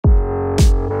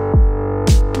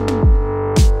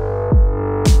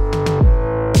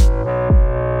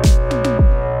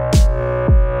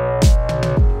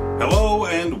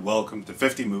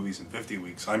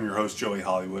weeks. I'm your host, Joey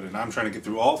Hollywood, and I'm trying to get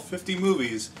through all 50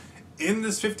 movies in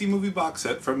this 50 movie box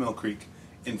set from Mill Creek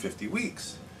in 50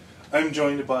 weeks. I'm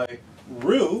joined by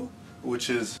Rue, which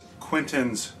is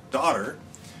Quentin's daughter,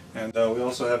 and we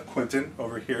also have Quentin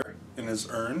over here in his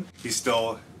urn. He's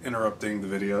still interrupting the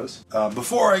videos.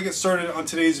 Before I get started on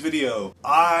today's video,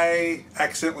 I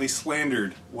accidentally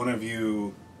slandered one of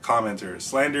you commenters.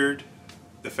 Slandered?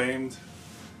 Defamed?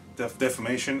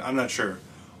 Defamation? I'm not sure.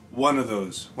 One of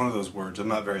those words. I'm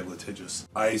not very litigious.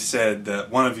 I said that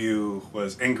one of you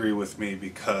was angry with me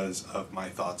because of my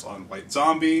thoughts on White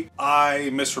Zombie.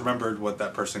 I misremembered what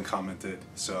that person commented,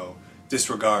 so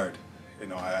disregard. You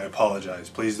know, I apologize.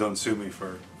 Please don't sue me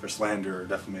for slander or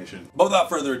defamation. But without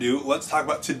further ado, let's talk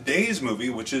about today's movie,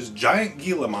 which is Giant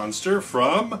Gila Monster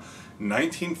from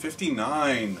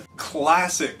 1959.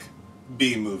 Classic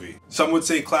B movie. Some would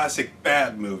say classic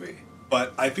bad movie.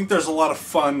 But I think there's a lot of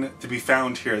fun to be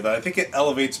found here that I think it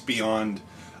elevates beyond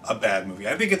a bad movie.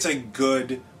 I think it's a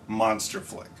good monster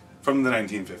flick from the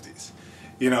 1950s.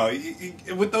 You know,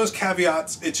 with those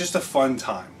caveats, it's just a fun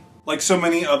time. Like so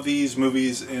many of these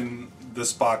movies in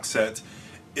this box set,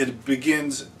 it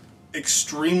begins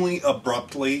extremely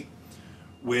abruptly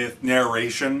with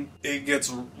narration. It gets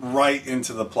right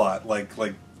into the plot. Like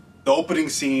the opening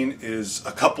scene is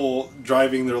a couple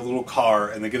driving their little car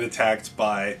and they get attacked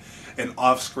by an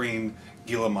off-screen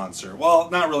Gila monster.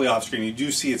 Well, not really off-screen. You do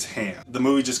see its hand. The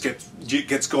movie just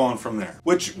gets going from there.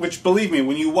 Which, believe me,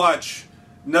 when you watch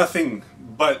nothing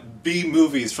but B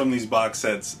movies from these box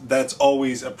sets, that's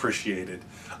always appreciated.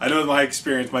 I know my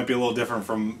experience might be a little different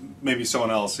from maybe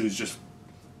someone else who's just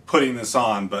putting this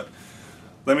on, but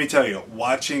let me tell you,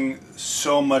 watching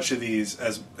so much of these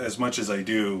as much as I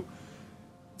do,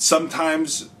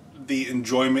 sometimes the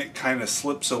enjoyment kind of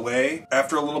slips away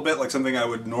after a little bit, like something I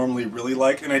would normally really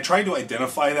like. And I try to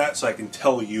identify that so I can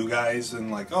tell you guys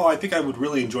and like, oh, I think I would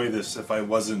really enjoy this if I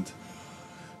wasn't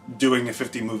doing a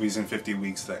 50 movies in 50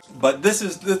 weeks thing. But that's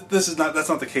not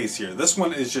the case here. This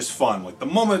one is just fun. Like the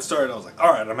moment it started, I was like,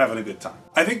 all right, I'm having a good time.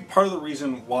 I think part of the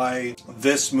reason why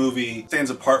this movie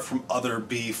stands apart from other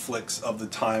B flicks of the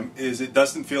time is it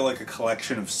doesn't feel like a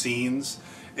collection of scenes.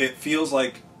 It feels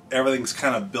like everything's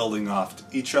kind of building off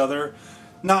each other,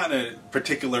 not in a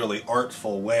particularly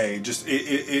artful way, just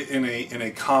in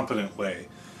a competent way.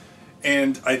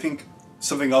 And I think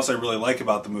something else I really like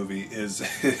about the movie is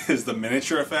the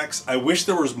miniature effects. I wish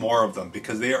there was more of them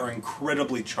because they are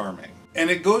incredibly charming. And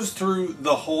it goes through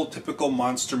the whole typical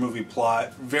monster movie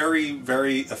plot very,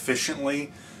 very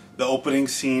efficiently. The opening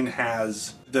scene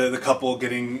has the couple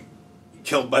getting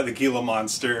killed by the Gila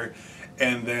monster,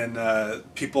 and then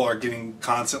people are getting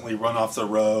constantly run off the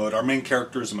road. Our main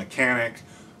character is a mechanic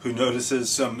who notices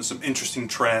some interesting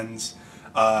trends.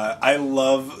 I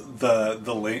love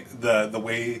the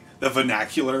way the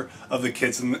vernacular of the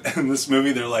kids in this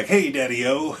movie. They're like, "Hey,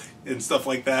 Daddy-o," and stuff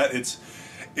like that.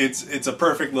 It's a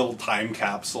perfect little time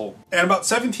capsule. And about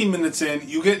 17 minutes in,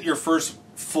 you get your first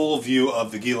full view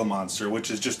of the Gila monster,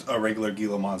 which is just a regular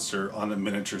Gila monster on a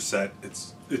miniature set.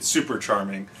 It's super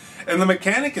charming, and the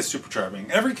mechanic is super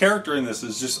charming. Every character in this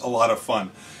is just a lot of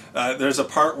fun. There's a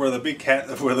part where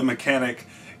the mechanic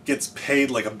gets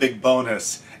paid like a big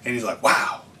bonus, and he's like,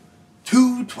 "Wow,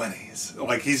 2 20s!"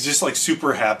 Like he's just like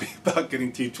super happy about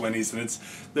getting 2 20s,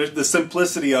 and the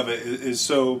simplicity of it is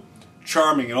so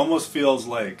charming. It almost feels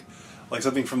like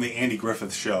something from the Andy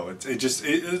Griffith Show.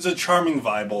 It's a charming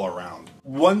vibe all around.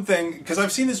 One thing, because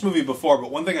I've seen this movie before, but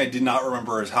one thing I did not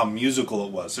remember is how musical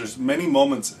it was. There's many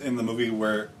moments in the movie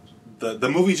where the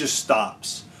movie just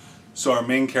stops, so our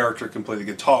main character can play the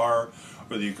guitar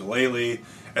or the ukulele.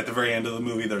 At the very end of the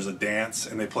movie, there's a dance,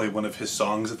 and they play one of his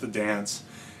songs at the dance.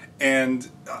 And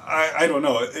I don't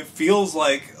know, it feels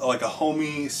like a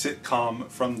homey sitcom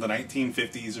from the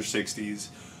 1950s or 60s,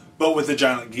 but with a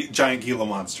giant Gila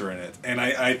monster in it. And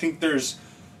I think there's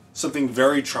something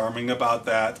very charming about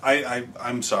that.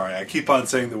 I'm sorry, I keep on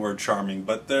saying the word charming,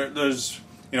 but there's,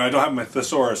 you know, I don't have my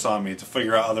thesaurus on me to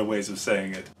figure out other ways of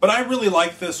saying it. But I really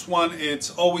like this one. It's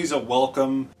always a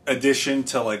welcome addition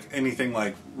to like anything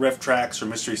like Riff Tracks or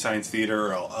Mystery Science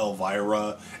Theater or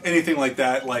Elvira, anything like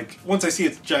that. Like once I see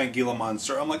it's a giant Gila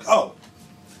monster, I'm like, oh,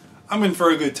 I'm in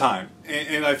for a good time.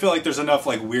 And I feel like there's enough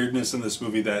like weirdness in this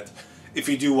movie that if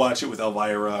you do watch it with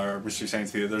Elvira or Mystery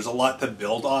Science Theater, there's a lot to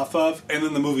build off of, and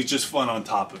then the movie's just fun on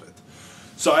top of it.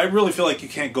 So I really feel like you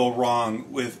can't go wrong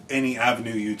with any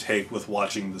avenue you take with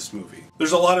watching this movie.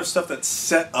 There's a lot of stuff that's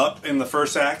set up in the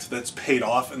first act that's paid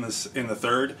off in the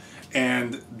third,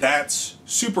 and that's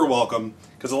super welcome,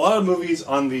 because a lot of movies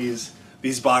on these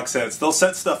box sets, they'll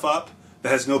set stuff up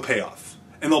that has no payoff,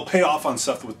 and they'll pay off on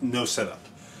stuff with no setup.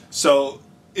 So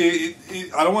I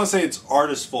don't want to say it's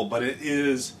artistful, but it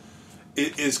is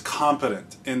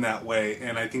competent in that way,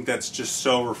 and I think that's just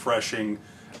so refreshing.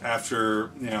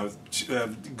 After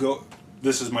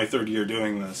this is my third year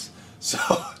doing this,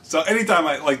 so anytime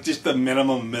I like, just the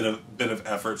minimum bit of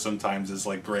effort sometimes is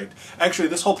like great. Actually,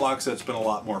 this whole box set's been a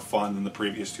lot more fun than the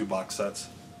previous two box sets.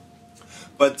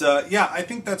 But yeah, I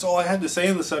think that's all I had to say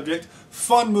on the subject.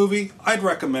 Fun movie, I'd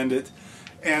recommend it.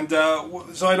 And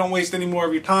so I don't waste any more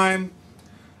of your time,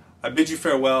 I bid you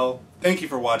farewell. Thank you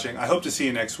for watching. I hope to see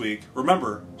you next week.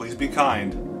 Remember, please be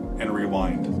kind and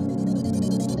rewind.